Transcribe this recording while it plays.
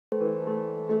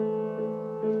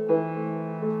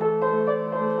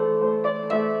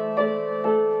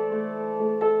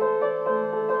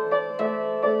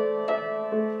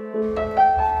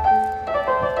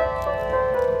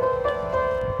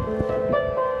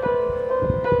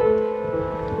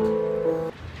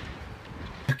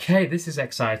Okay, this is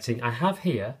exciting. I have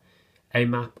here a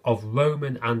map of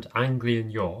Roman and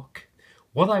Anglian York.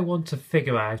 What I want to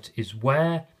figure out is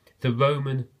where the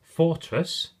Roman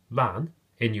fortress ran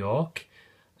in York,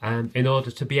 in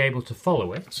order to be able to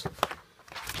follow it.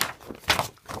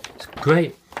 It's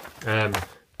great. There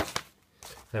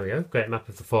we go, great map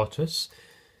of the fortress.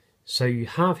 So you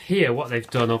have here what they've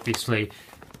done. Obviously,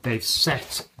 they've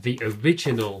set the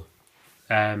original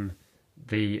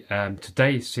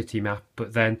today's city map,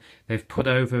 but then they've put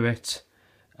over it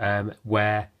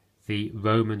where the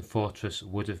Roman fortress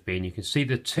would have been. You can see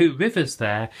the two rivers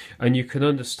there, and you can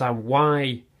understand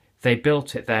why they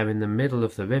built it there in the middle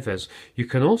of the rivers. You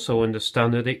can also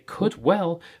understand that it could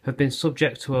well have been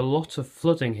subject to a lot of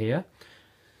flooding here.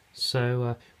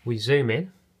 So we zoom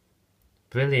in.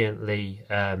 Brilliantly,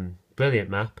 brilliant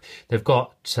map. They've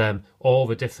got all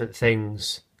the different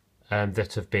things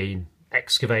that have been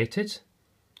excavated.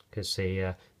 You can see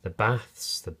the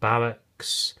baths, the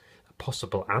barracks, a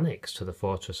possible annex to the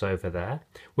fortress over there.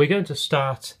 We're going to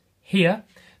start here,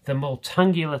 the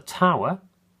Multangular Tower,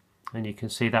 and you can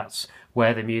see that's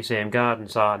where the museum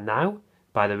gardens are now,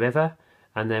 by the river,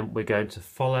 and then we're going to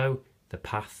follow the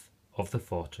path of the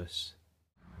fortress.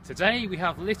 Today we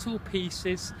have little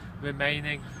pieces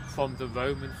remaining from the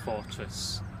Roman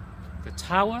fortress. The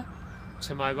tower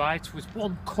to my right was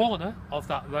one corner of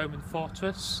that Roman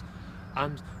fortress,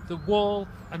 and the wall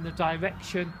and the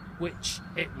direction which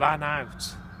it ran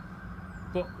out.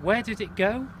 But where did it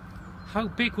go? How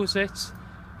big was it?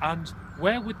 And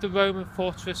where would the Roman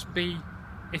fortress be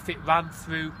if it ran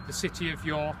through the city of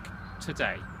York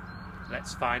today?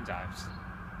 Let's find out.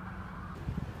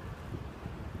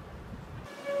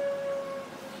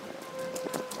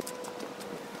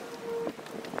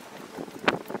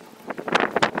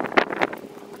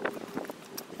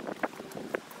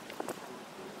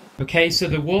 Okay, so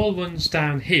the wall runs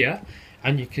down here,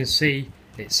 and you can see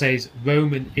it says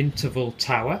Roman Interval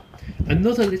Tower.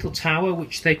 Another little tower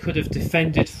which they could have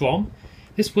defended from.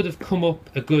 This would have come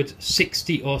up a good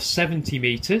 60 or 70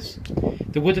 metres.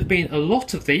 There would have been a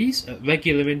lot of these at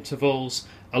regular intervals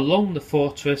along the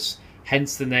fortress,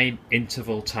 hence the name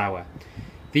Interval Tower.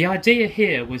 The idea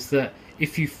here was that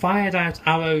if you fired out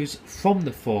arrows from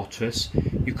the fortress,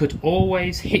 you could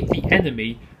always hit the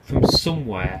enemy from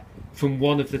somewhere, from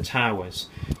one of the towers.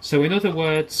 So in other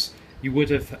words, you would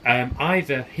have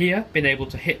either here been able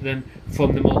to hit them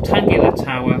from the Multangular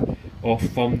Tower or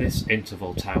from this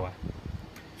Interval Tower.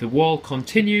 The wall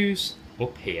continues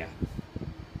up here.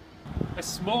 A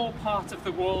small part of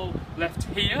the wall left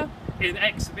here in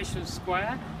Exhibition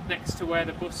Square, next to where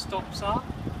the bus stops are.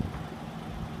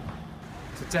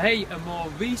 Today a more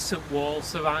recent wall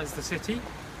surrounds the city.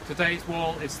 Today's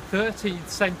wall is 13th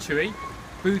century.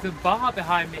 Booth and Bar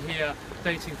behind me here,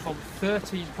 dating from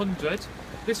 1300.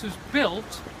 This was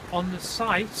built on the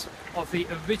site of the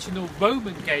original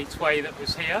Roman gateway that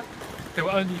was here. There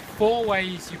were only 4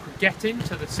 ways you could get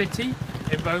into the city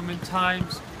in Roman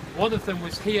times. One of them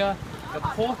was here, the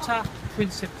Porta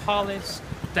Principalis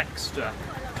Dextra,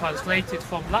 translated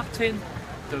from Latin,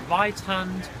 the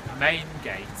right-hand main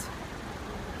gate.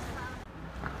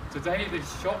 Today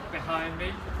this shop behind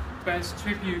me bears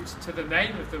tribute to the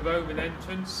name of the Roman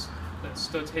entrance that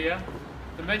stood here.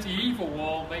 The medieval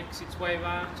wall makes its way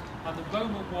around, and the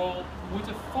Roman wall would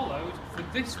have followed for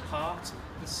this part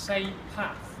the same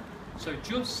path. So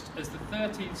just as the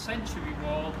 13th century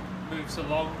wall moves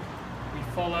along, we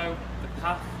follow the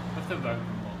path of the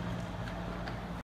Romans.